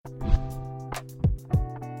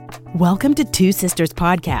Welcome to Two Sisters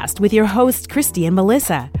Podcast with your hosts, Christy and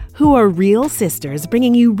Melissa, who are real sisters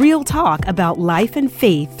bringing you real talk about life and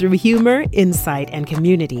faith through humor, insight, and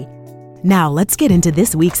community. Now, let's get into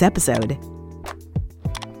this week's episode.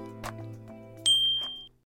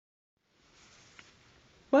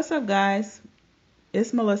 What's up, guys?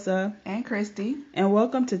 It's Melissa and Christy, and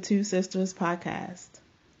welcome to Two Sisters Podcast.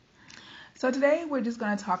 So today we're just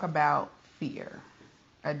going to talk about fear,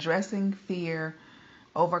 addressing fear,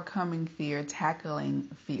 overcoming fear, tackling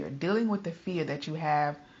fear, dealing with the fear that you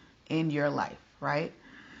have in your life, right?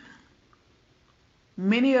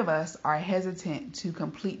 Many of us are hesitant to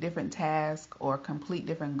complete different tasks or complete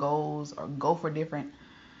different goals or go for different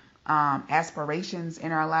aspirations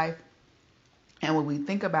in our life. And when we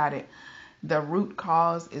think about it, the root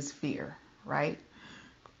cause is fear, right?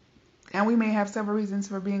 And we may have several reasons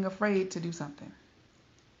for being afraid to do something.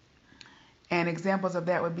 And examples of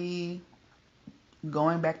that would be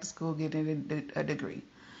going back to school, getting a degree,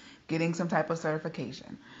 getting some type of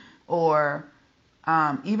certification, or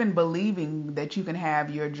even believing that you can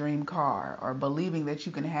have your dream car, or believing that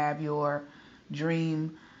you can have your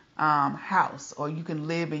dream house, or you can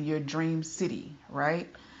live in your dream city, right?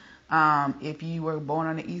 If you were born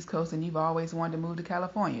on the East Coast and you've always wanted to move to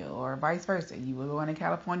California, or vice versa, you were born in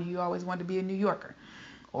California, you always wanted to be a New Yorker,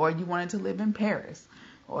 or you wanted to live in Paris,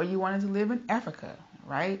 or you wanted to live in Africa,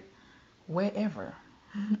 right? Wherever.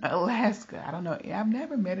 Alaska. I don't know. I've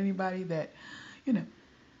never met anybody that,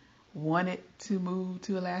 wanted to move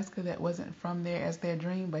to Alaska that wasn't from there as their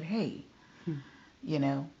dream. But hey,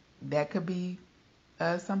 that could be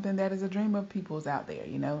something that is a dream of people's out there.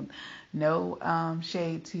 No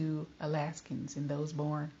shade to Alaskans and those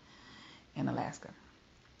born in Alaska.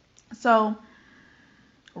 So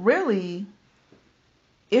really,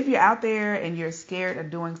 if you're out there and you're scared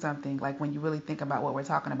of doing something, like when you really think about what we're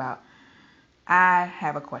talking about, I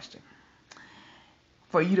have a question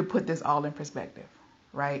for you to put this all in perspective,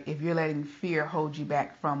 right? If you're letting fear hold you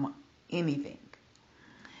back from anything,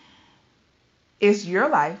 it's your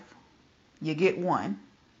life. You get one.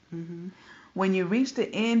 Mm-hmm. When you reach the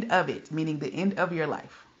end of it, meaning the end of your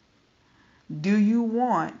life, do you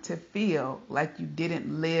want to feel like you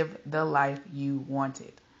didn't live the life you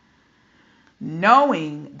wanted?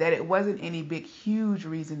 Knowing that it wasn't any big, huge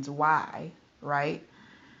reasons why, right?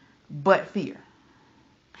 But fear.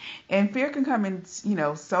 And fear can come in,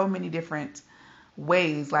 so many different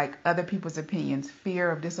ways, like other people's opinions, fear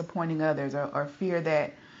of disappointing others, or fear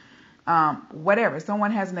that, whatever,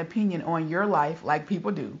 someone has an opinion on your life, like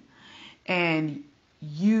people do, and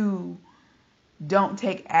you don't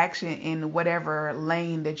take action in whatever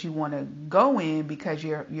lane that you want to go in because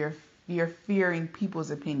you're fearing people's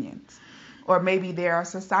opinions. Or maybe there are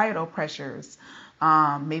societal pressures.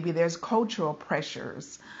 Maybe there's cultural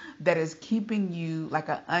pressures that is keeping you like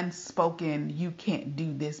an unspoken, you can't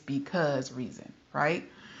do this because reason, right?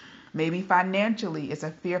 Maybe financially, it's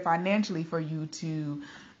a fear financially for you to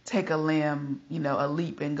take a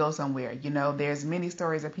leap and go somewhere. There's many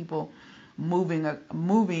stories of people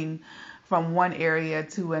moving from one area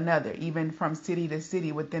to another, even from city to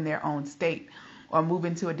city within their own state, or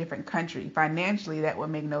moving to a different country. Financially, that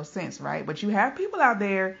would make no sense, right? But you have people out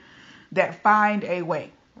there that find a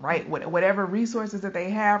way, right? Whatever resources that they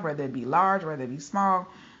have, whether it be large, whether it be small,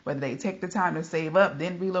 whether they take the time to save up,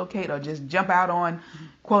 then relocate, or just jump out on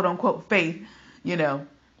quote unquote faith,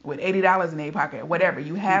 with $80 in their pocket, whatever.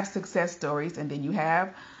 You have success stories, and then you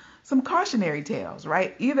have some cautionary tales,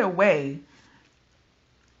 right? Either way,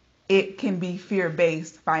 it can be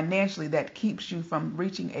fear-based financially that keeps you from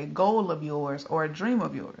reaching a goal of yours or a dream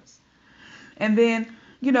of yours. And then,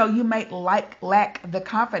 you might lack the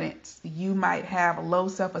confidence. You might have low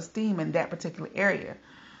self-esteem in that particular area.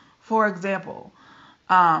 For example,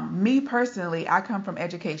 me personally, I come from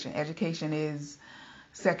education. Education is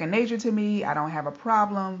second nature to me. I don't have a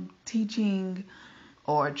problem teaching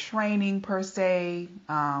or training per se,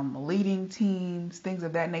 leading teams, things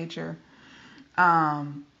of that nature.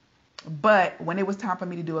 But when it was time for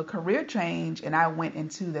me to do a career change and I went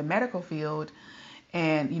into the medical field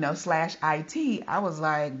and, /IT, I was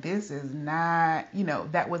like, this is not,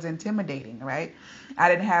 that was intimidating, right? I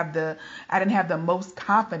didn't have the most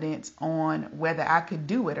confidence on whether I could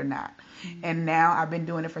do it or not. Mm-hmm. And now I've been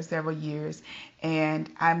doing it for several years and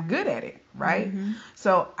I'm good at it, right? Mm-hmm.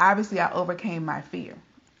 So obviously I overcame my fear.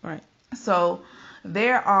 Right. So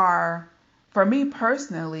for me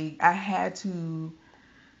personally, I had to,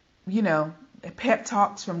 pep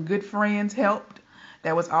talks from good friends helped.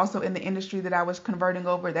 That was also in the industry that I was converting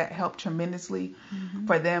over. That helped tremendously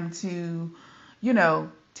for them to,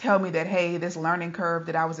 tell me that, hey, this learning curve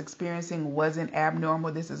that I was experiencing wasn't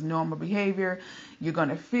abnormal. This is normal behavior. You're going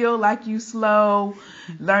to feel like you slow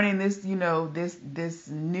learning this, this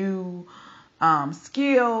new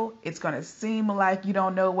skill. It's going to seem like you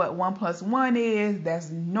don't know what 1 + 1 is. That's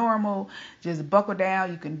normal. Just buckle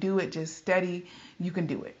down. You can do it. Just steady. You can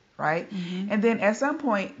do it. Right. Mm-hmm. And then at some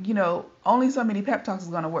point, only so many pep talks is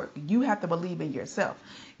going to work. You have to believe in yourself.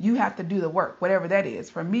 You have to do the work, whatever that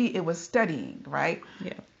is. For me, it was studying. Right.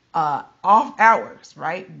 Yeah. Off hours.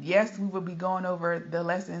 Right. Yes, we would be going over the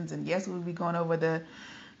lessons, and yes, we would be going over the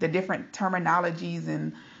different terminologies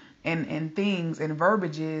and things and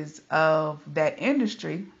verbiages of that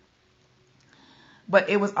industry.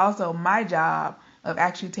 But it was also my job of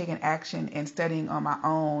actually taking action and studying on my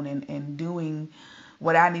own and doing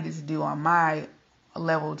what I needed to do on my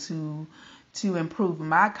level to improve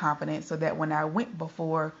my confidence, so that when I went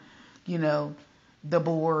before, the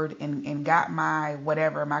board and got my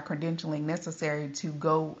credentialing necessary to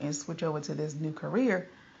go and switch over to this new career,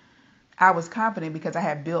 I was confident because I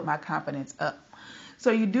had built my confidence up. So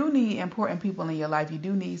you do need important people in your life. You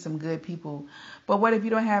do need some good people. But what if you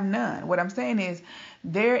don't have none? What I'm saying is,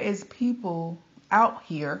 there is people out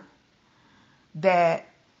here that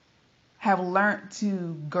have learned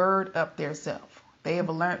to gird up their self. They have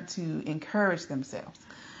learned to encourage themselves.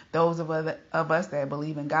 Those of us that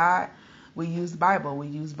believe in God, we use the Bible, we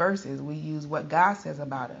use verses, we use what God says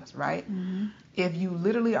about us, right? Mm-hmm. If you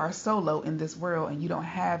literally are solo in this world and you don't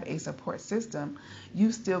have a support system,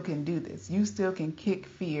 you still can do this. You still can kick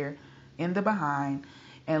fear in the behind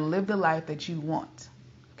and live the life that you want.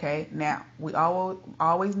 Okay? Now, we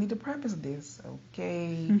always need to preface this,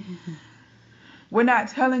 okay? We're not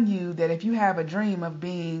telling you that if you have a dream of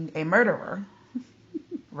being a murderer,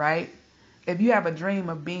 right? If you have a dream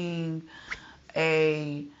of being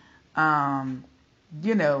a,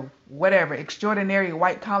 extraordinary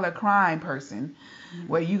white collar crime person,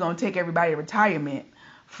 where you're going to take everybody to retirement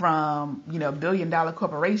from, $1 billion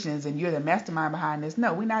corporations and you're the mastermind behind this.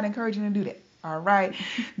 No, we're not encouraging you to do that. All right.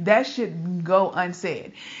 That should go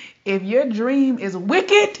unsaid. If your dream is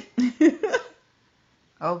wicked,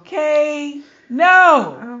 okay.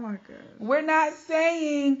 No. Oh my God. We're not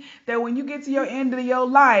saying that when you get to your end of your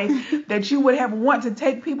life that you would have want to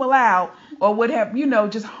take people out or would have,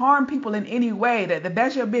 just harm people in any way.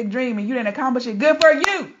 That's your big dream and you didn't accomplish it. Good for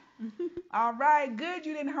you. All right. Good.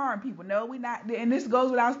 You didn't harm people. No, we not. And this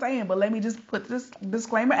goes without saying, but let me just put this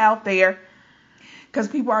disclaimer out there, because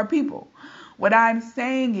people are people. What I'm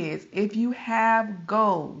saying is, if you have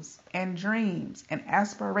goals and dreams and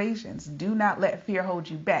aspirations, do not let fear hold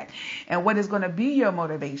you back. And what is going to be your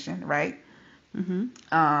motivation, right?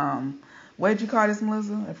 Mm-hmm. What did you call this,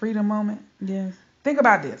 Melissa? A freedom moment? Yes. Think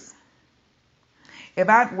about this. If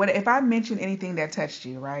I mention anything that touched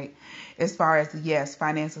you, right? As far as, yes,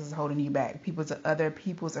 finances is holding you back. Other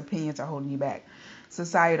people's opinions are holding you back.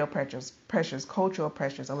 Societal pressures, cultural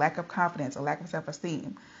pressures, a lack of confidence, a lack of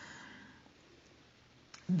self-esteem.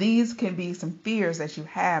 These can be some fears that you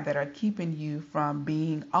have that are keeping you from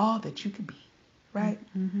being all that you can be, right?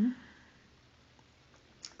 Mm-hmm.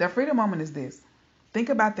 The freedom moment is this. Think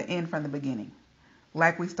about the end from the beginning,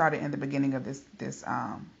 like we started in the beginning of this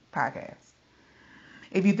podcast.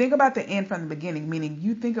 If you think about the end from the beginning, meaning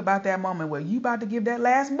you think about that moment where you about to give that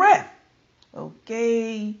last breath,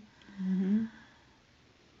 okay? Mm-hmm.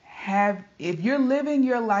 If you're living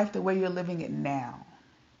your life the way you're living it now,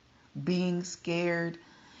 being scared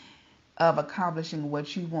of accomplishing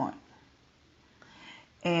what you want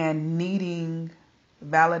and needing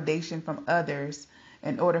validation from others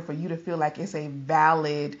in order for you to feel like it's a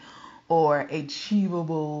valid or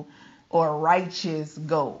achievable or righteous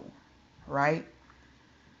goal, right?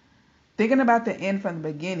 Thinking about the end from the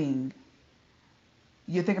beginning,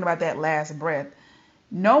 you're thinking about that last breath.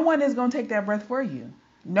 No one is going to take that breath for you.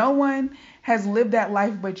 No one has lived that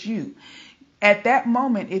life but you. At that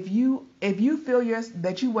moment, if you feel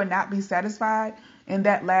that you will not be satisfied in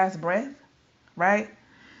that last breath, right?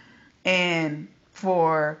 And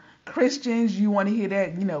for Christians, you want to hear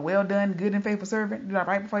that, well done, good and faithful servant,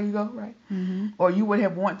 right before you go, right? Mm-hmm. Or you would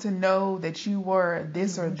have want to know that you were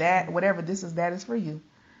this or that, whatever this is, that is for you.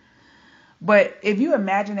 But if you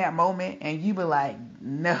imagine that moment and you be like,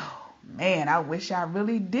 no, man, I wish I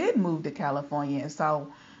really did move to California and saw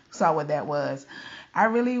what that was. I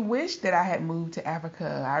really wish that I had moved to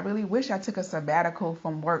Africa. I really wish I took a sabbatical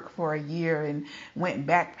from work for a year and went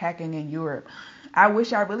backpacking in Europe. I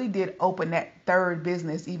wish I really did open that third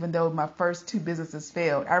business, even though my first two businesses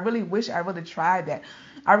failed. I really wish I would have tried that.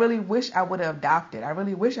 I really wish I would have adopted. I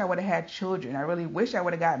really wish I would have had children. I really wish I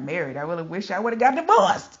would have got married. I really wish I would have got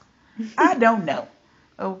divorced. I don't know.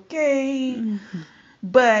 Okay.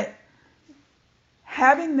 But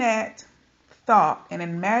having that thought and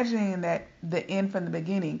imagining that the end from the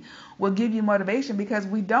beginning will give you motivation, because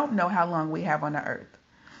we don't know how long we have on the earth.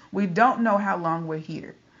 We don't know how long we're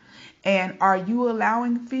here. And are you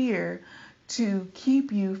allowing fear to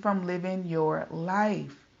keep you from living your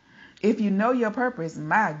life? If you know your purpose,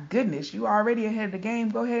 my goodness, you already ahead of the game.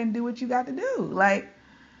 Go ahead and do what you got to do. Like,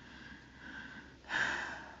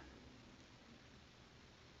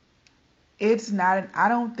 it's not, I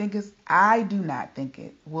do not think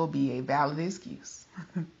it will be a valid excuse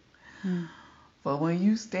for when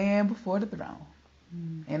you stand before the throne.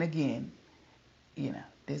 And again,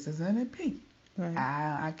 this is an opinion. Right.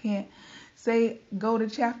 I can't say go to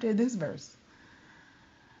chapter this verse.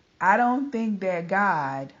 I don't think that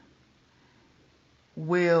God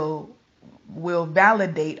will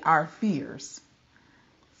validate our fears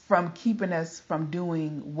from keeping us from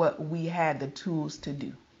doing what we had the tools to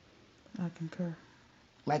do. I concur.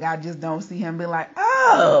 Like, I just don't see him be like,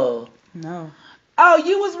 oh, No. oh,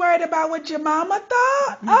 you was worried about what your mama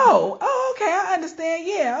thought? Oh, okay, I understand.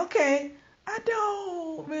 Yeah, okay. I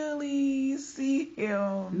don't really see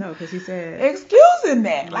him. No, because he said, excusing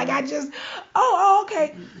that. Like, I just,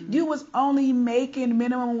 okay. You was only making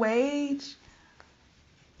minimum wage?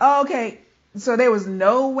 Okay, so there was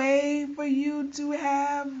no way for you to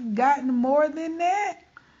have gotten more than that?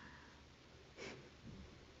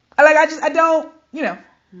 Like, I don't,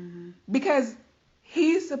 because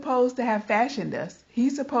he's supposed to have fashioned us.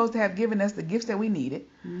 He's supposed to have given us the gifts that we needed.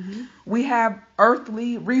 We have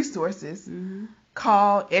earthly resources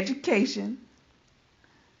called education,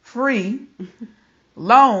 free,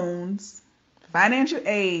 loans, financial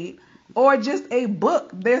aid, or just a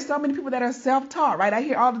book. There's so many people that are self-taught, right? I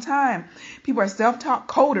hear all the time people are self-taught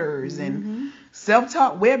coders and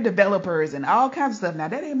self-taught web developers and all kinds of stuff. Now,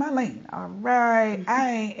 that ain't my lane, all right?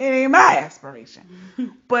 It ain't my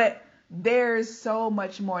aspiration. But there's so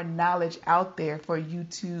much more knowledge out there for you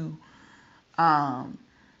to,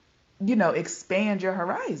 expand your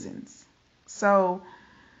horizons. So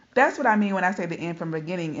that's what I mean when I say the end from the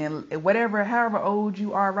beginning. And however old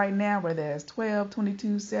you are right now, whether it's 12,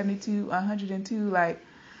 22, 72, 102, like,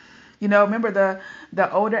 remember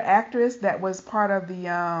the older actress that was part of the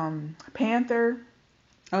Panther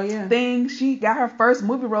thing? She got her first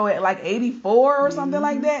movie role at like 84 or something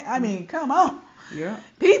like that. I mean, come on. Yeah.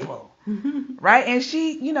 People. Right? And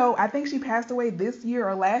she, I think she passed away this year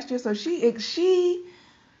or last year. So she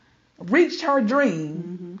reached her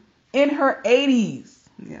dream in her 80s.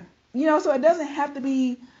 Yeah. So it doesn't have to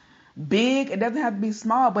be big. It doesn't have to be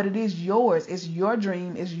small, but it is yours. It's your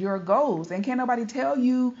dream. It's your goals. And can't nobody tell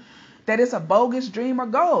you that it's a bogus dream or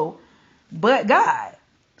goal but God.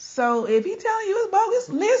 So if he telling you it's bogus,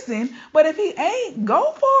 listen. But if he ain't,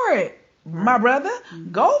 go for it, my brother.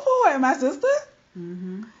 Go for it, my sister.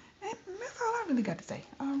 And that's all I really got to say.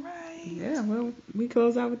 All right. Yeah, well, we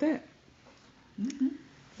close out with that.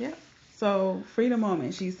 Yeah. So, freedom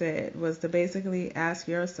moment, she said, was to basically ask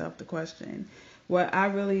yourself the question. What I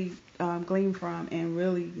really gleaned from and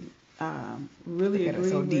really agree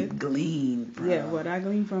so with. Deep glean from. Yeah, what I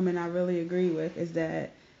gleaned from and I really agree with is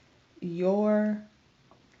that your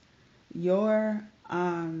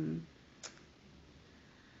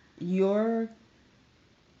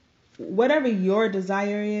whatever your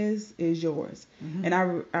desire is yours. And I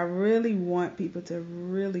really want people to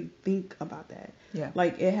really think about that. Yeah.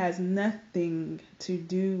 Like, it has nothing to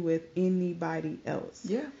do with anybody else.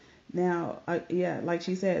 Yeah. Now, like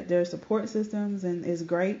she said, there's support systems and it's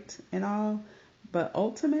great and all, but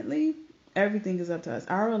ultimately everything is up to us.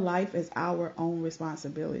 Our life is our own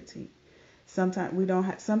responsibility. Sometimes we don't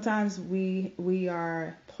have, sometimes we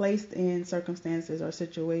are placed in circumstances or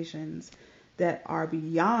situations that are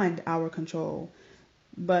beyond our control,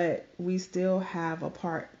 but we still have a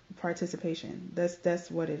participation.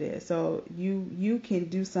 That's what it is. So you can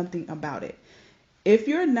do something about it. If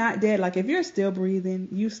you're not dead, like if you're still breathing,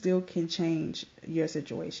 you still can change your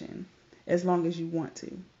situation as long as you want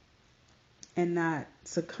to, and not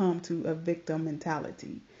succumb to a victim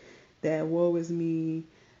mentality that woe is me,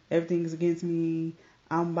 everything's against me,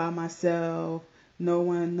 I'm by myself, no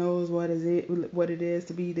one knows what it is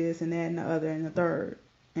to be this and that and the other and the third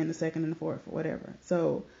and the second and the fourth, whatever.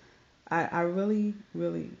 So I really,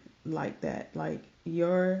 really like that. Like,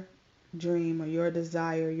 your dream or your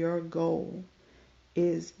desire, your goal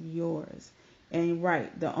is yours. And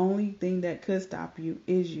right, the only thing that could stop you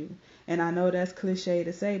is you. And I know that's cliche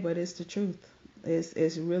to say, but it's the truth.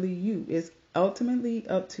 It's really you. It's ultimately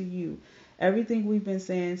up to you. Everything we've been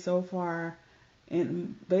saying so far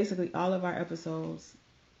in basically all of our episodes,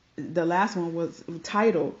 the last one was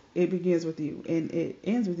titled It Begins With You, and it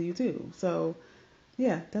ends with you too. So,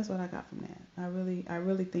 Yeah, that's what I got from that. I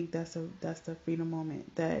really think that's the freedom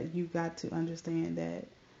moment, that you got to understand that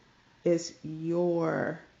it's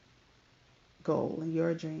your goal and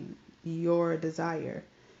your dream, your desire.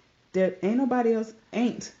 There ain't nobody else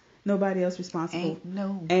responsible. Ain't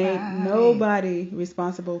nobody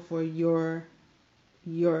responsible for your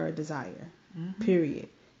desire. Mm-hmm. Period.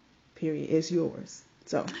 It's yours.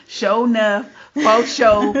 So show enough, folks,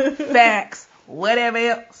 show facts, whatever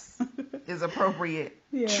else is appropriate.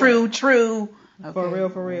 Yeah. True. Okay.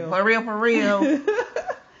 For real.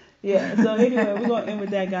 Yeah. So anyway, we're gonna end with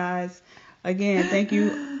that, guys. Again, thank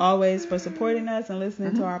you always for supporting us and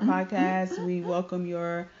listening to our podcast. We welcome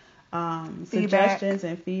your suggestions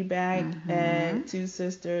and feedback at Two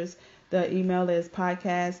Sisters. The email is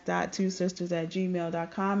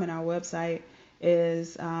podcast.twosisters@gmail.com, and our website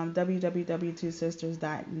is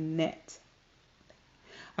www.twosisters.net.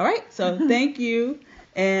 All right, so thank you,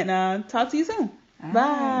 and talk to you soon.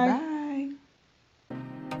 Bye.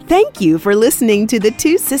 Thank you for listening to the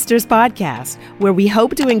Two Sisters Podcast, where we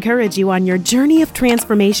hope to encourage you on your journey of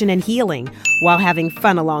transformation and healing while having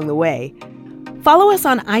fun along the way. Follow us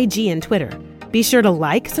on IG and Twitter. Be sure to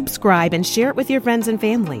like, subscribe, and share it with your friends and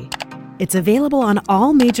family. It's available on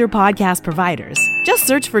all major podcast providers. Just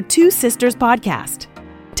search for Two Sisters Podcast.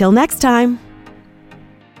 Till next time.